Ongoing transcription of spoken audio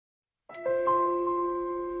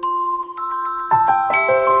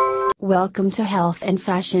Welcome to Health and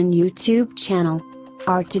Fashion YouTube channel.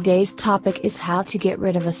 Our today's topic is how to get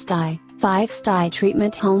rid of a stye, 5 stye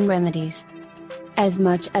treatment home remedies. As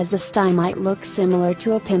much as the stye might look similar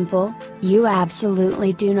to a pimple, you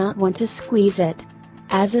absolutely do not want to squeeze it.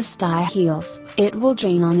 As a stye heals, it will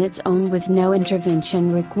drain on its own with no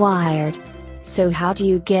intervention required. So how do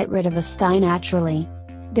you get rid of a stye naturally?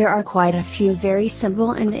 There are quite a few very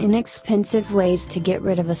simple and inexpensive ways to get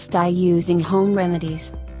rid of a stye using home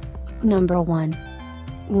remedies. Number 1.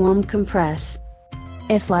 Warm compress.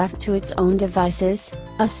 If left to its own devices,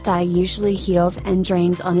 a stye usually heals and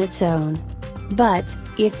drains on its own. But,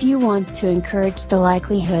 if you want to encourage the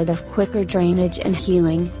likelihood of quicker drainage and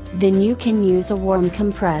healing, then you can use a warm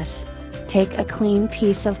compress. Take a clean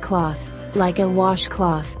piece of cloth, like a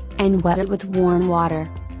washcloth, and wet it with warm water.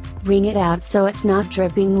 Wring it out so it's not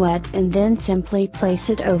dripping wet and then simply place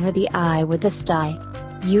it over the eye with the stye.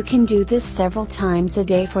 You can do this several times a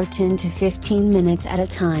day for 10 to 15 minutes at a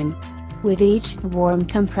time. With each warm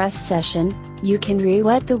compress session, you can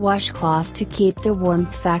re-wet the washcloth to keep the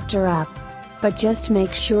warmth factor up. But just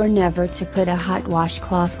make sure never to put a hot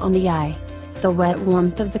washcloth on the eye. The wet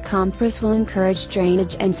warmth of the compress will encourage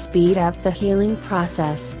drainage and speed up the healing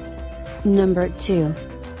process. Number 2.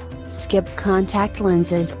 Skip contact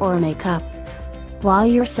lenses or makeup. While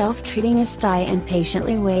you're self-treating a stye and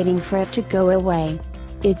patiently waiting for it to go away,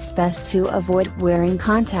 it's best to avoid wearing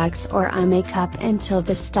contacts or eye makeup until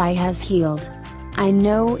the stye has healed. I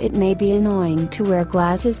know it may be annoying to wear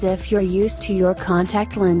glasses if you're used to your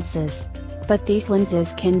contact lenses. But these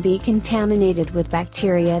lenses can be contaminated with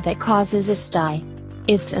bacteria that causes a stye.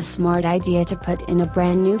 It's a smart idea to put in a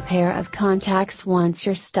brand new pair of contacts once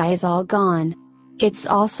your stye is all gone. It's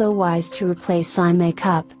also wise to replace eye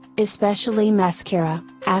makeup, especially mascara,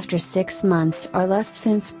 after 6 months or less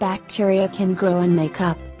since bacteria can grow in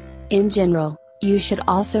makeup. In general, you should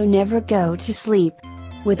also never go to sleep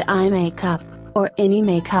with eye makeup, or any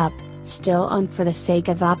makeup, still on for the sake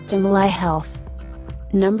of optimal eye health.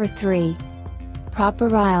 Number 3.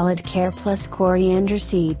 Proper eyelid care plus coriander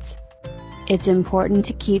seeds. It's important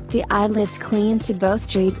to keep the eyelids clean to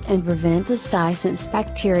both treat and prevent a stye since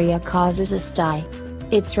bacteria causes a stye.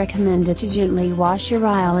 It's recommended to gently wash your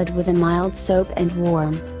eyelid with a mild soap and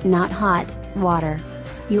warm, not hot, water.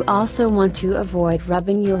 You also want to avoid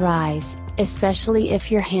rubbing your eyes, especially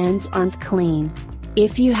if your hands aren't clean.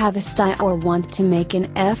 If you have a stye or want to make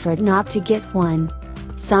an effort not to get one,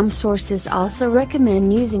 some sources also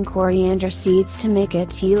recommend using coriander seeds to make a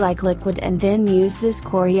tea-like liquid and then use this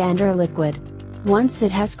coriander liquid once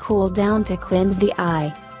it has cooled down to cleanse the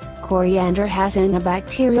eye. Coriander has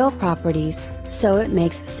antibacterial properties, so it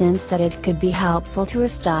makes sense that it could be helpful to a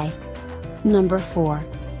stye. Number 4.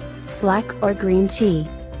 Black or green tea.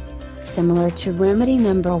 Similar to remedy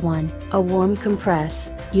number 1, a warm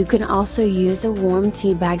compress, you can also use a warm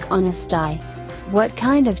tea bag on a stye. What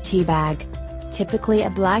kind of tea bag? Typically a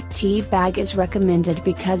black tea bag is recommended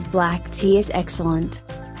because black tea is excellent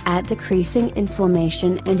at decreasing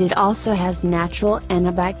inflammation and it also has natural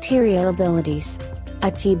antibacterial abilities. A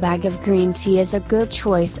tea bag of green tea is a good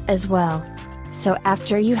choice as well. So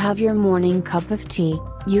after you have your morning cup of tea,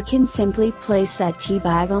 you can simply place that tea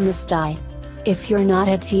bag on the stye. If you're not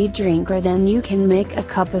a tea drinker, then you can make a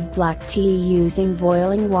cup of black tea using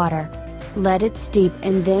boiling water. Let it steep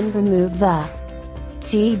and then remove the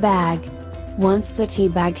tea bag. Once the tea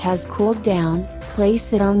bag has cooled down,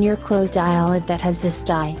 place it on your closed eyelid that has the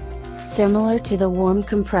stye. Similar to the warm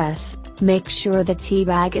compress, make sure the tea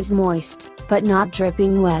bag is moist, but not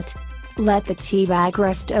dripping wet. Let the tea bag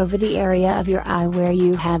rest over the area of your eye where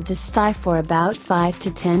you have the stye for about 5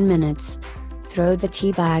 to 10 minutes. Throw the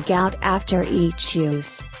tea bag out after each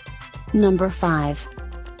use. Number 5.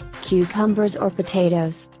 Cucumbers or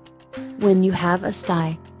potatoes. When you have a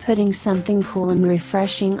stye, putting something cool and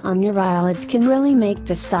refreshing on your eyelids can really make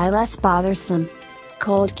the stye less bothersome.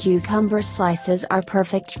 Cold cucumber slices are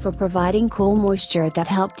perfect for providing cool moisture that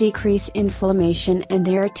help decrease inflammation and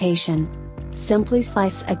irritation. Simply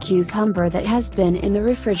slice a cucumber that has been in the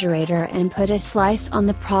refrigerator and put a slice on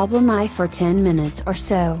the problem eye for 10 minutes or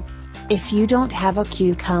so. If you don't have a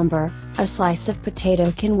cucumber, a slice of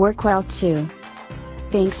potato can work well too.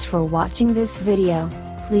 Thanks for watching this video.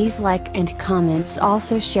 Please like and comments.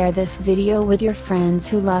 Also share this video with your friends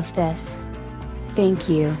who love this. Thank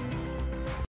you.